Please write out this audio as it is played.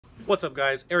What's up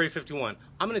guys, Area 51.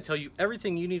 I'm going to tell you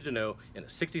everything you need to know in a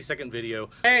 60-second video.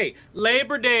 Hey,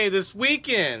 Labor Day this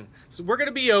weekend. So we're going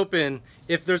to be open.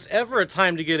 If there's ever a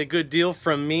time to get a good deal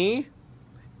from me,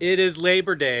 it is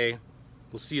Labor Day.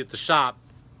 We'll see you at the shop.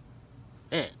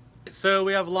 So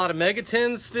we have a lot of Mega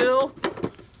 10s still.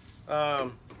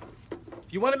 If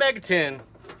you want a Mega 10,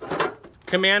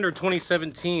 Commander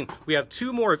 2017, we have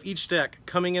 2 more of each deck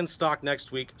coming in stock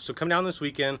next week. So come down this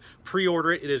weekend,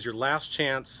 pre-order it. It is your last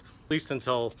chance, at least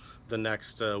until the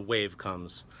next wave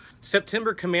comes.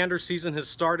 September Commander season has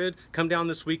started. Come down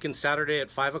this weekend, Saturday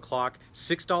at 5 o'clock,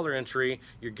 $6 entry.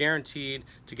 You're guaranteed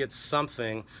to get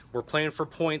something. We're playing for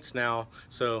points now,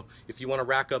 so if you want to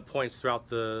rack up points throughout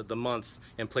the month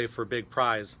and play for a big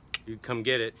prize, you come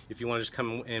get it. If you want to just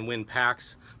come and win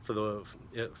packs for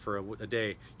a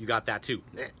day, you got that too.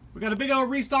 We got a big old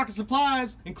restock of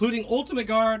supplies, including Ultimate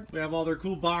Guard. We have all their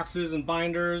cool boxes and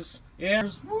binders. Yeah,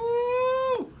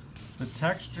 woo! The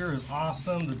texture is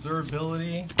awesome. The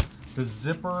durability. The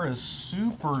zipper is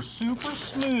super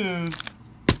smooth.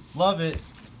 Love it.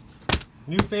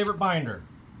 New favorite binder,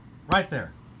 right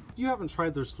there. If you haven't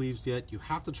tried their sleeves yet, you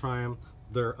have to try them.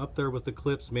 They're up there with the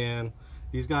clips, man.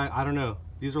 These guys, I don't know.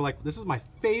 These are like, this is my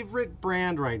favorite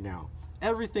brand right now.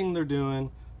 Everything they're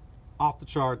doing, off the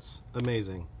charts,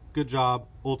 amazing. Good job,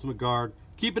 Ultimate Guard.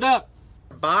 Keep it up.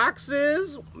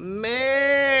 Boxes,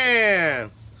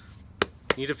 man.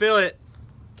 Need to feel it.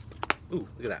 Ooh,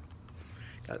 look at that.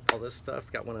 Got all this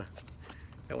stuff. Got one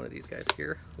of these guys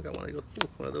here. We got one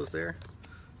of those there.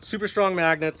 Super strong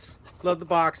magnets. Love the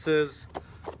boxes.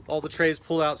 All the trays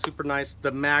pull out super nice.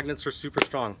 The magnets are super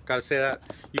strong. Gotta say that.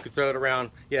 You could throw it around.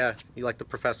 Yeah, you like the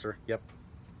professor. Yep.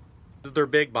 This is their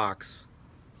big box.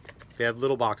 They have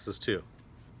little boxes too.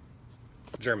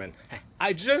 German.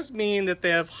 I just mean that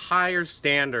they have higher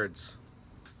standards.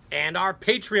 And our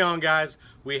Patreon guys,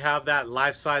 we have that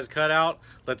life-size cutout.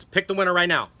 Let's pick the winner right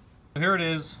now. Here it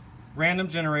is. Random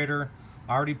generator.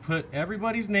 I already put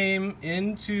everybody's name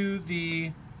into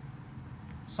the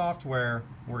software.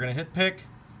 We're gonna hit pick.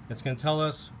 It's gonna tell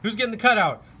us who's getting the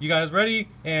cutout. You guys ready?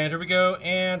 And here we go,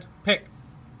 and pick.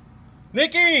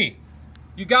 Nikki,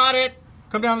 you got it.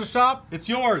 Come down to the shop, it's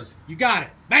yours. You got it,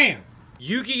 bam.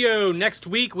 Yu-Gi-Oh! Next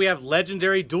week, we have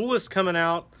Legendary Duelist coming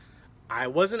out. I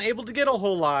wasn't able to get a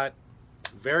whole lot.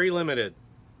 Very limited.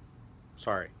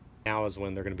 Sorry. Now is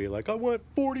when they're gonna be like, I want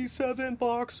 47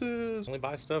 boxes. Only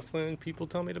buy stuff when people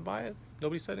tell me to buy it.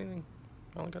 Nobody said anything.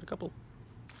 I only got a couple.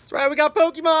 That's right, we got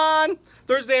Pokemon!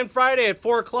 Thursday and Friday at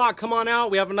 4 o'clock. Come on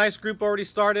out. We have a nice group already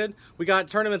started. We got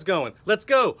tournaments going. Let's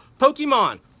go.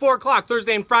 Pokemon, 4 o'clock,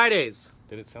 Thursday and Fridays.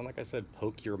 Did it sound like I said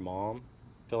poke your mom?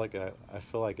 I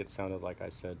feel like it sounded like I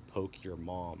said poke your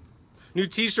mom. New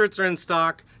t-shirts are in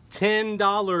stock,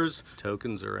 $10.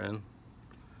 Tokens are in.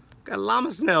 Got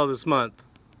Llama Snail this month.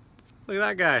 Look at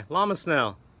that guy, Llama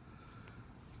Snail.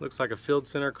 Looks like a Field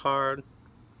Center card.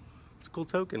 It's a cool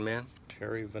token, man.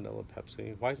 Cherry Vanilla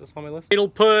Pepsi. Why is this on my list? Fatal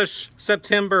Push,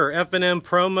 September, F&M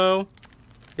promo.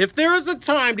 If there is a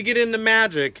time to get into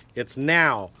Magic, it's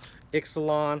now.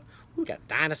 Ixalan. We got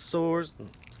dinosaurs and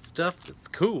stuff. It's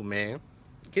cool, man.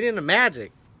 Get into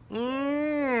Magic.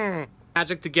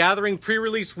 Magic the Gathering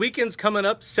pre-release weekend's coming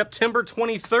up September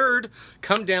 23rd.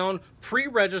 Come down,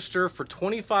 pre-register for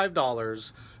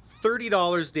 $25,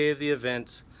 $30 day of the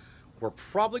event. We're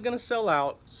probably going to sell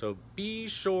out, so be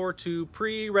sure to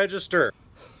pre-register.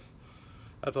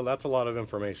 That's a lot of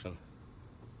information.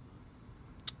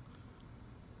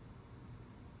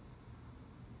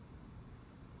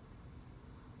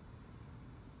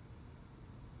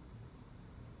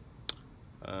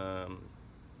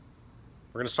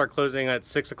 We're going to start closing at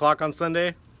 6 o'clock on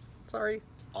Sunday. Sorry.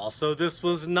 Also, this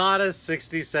was not a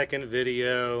 60-second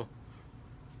video.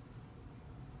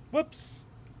 Whoops.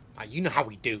 You know how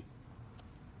we do.